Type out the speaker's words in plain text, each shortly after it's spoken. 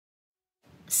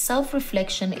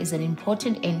Self-reflection is an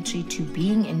important entry to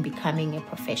being and becoming a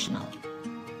professional.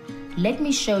 Let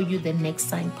me show you the next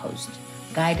signpost,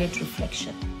 guided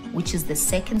reflection, which is the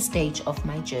second stage of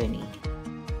my journey.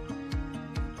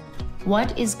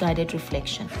 What is guided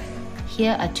reflection?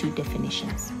 Here are two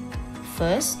definitions.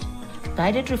 First,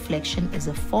 guided reflection is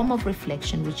a form of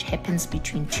reflection which happens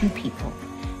between two people,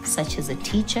 such as a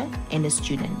teacher and a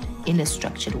student, in a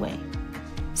structured way.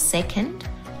 Second,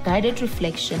 guided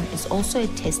reflection is also a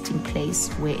testing place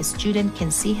where a student can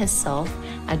see herself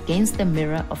against the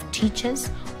mirror of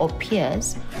teachers or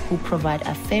peers who provide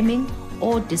affirming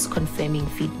or disconfirming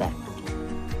feedback.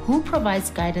 Who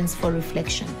provides guidance for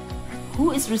reflection?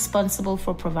 Who is responsible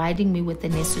for providing me with the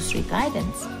necessary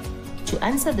guidance? To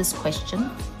answer this question,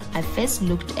 I first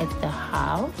looked at the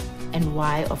how and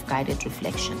why of guided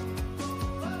reflection.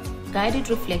 Guided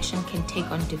reflection can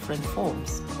take on different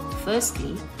forms.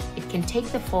 Firstly, it can take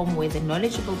the form where the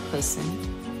knowledgeable person,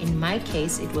 in my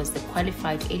case it was the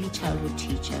qualified early childhood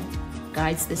teacher,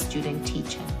 guides the student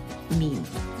teacher, me.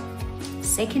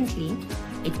 Secondly,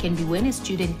 it can be when a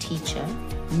student teacher,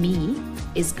 me,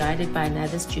 is guided by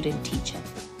another student teacher,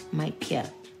 my peer.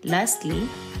 Lastly,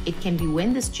 it can be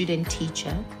when the student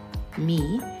teacher,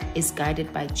 me, is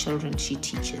guided by children she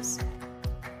teaches.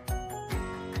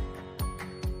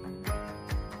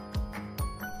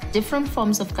 Different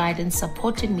forms of guidance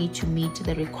supported me to meet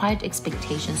the required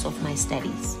expectations of my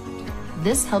studies.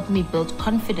 This helped me build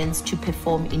confidence to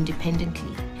perform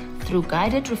independently. Through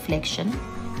guided reflection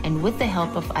and with the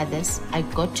help of others, I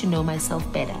got to know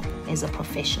myself better as a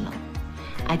professional.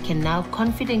 I can now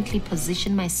confidently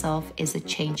position myself as a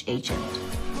change agent.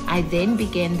 I then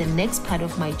began the next part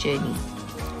of my journey,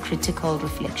 critical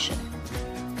reflection.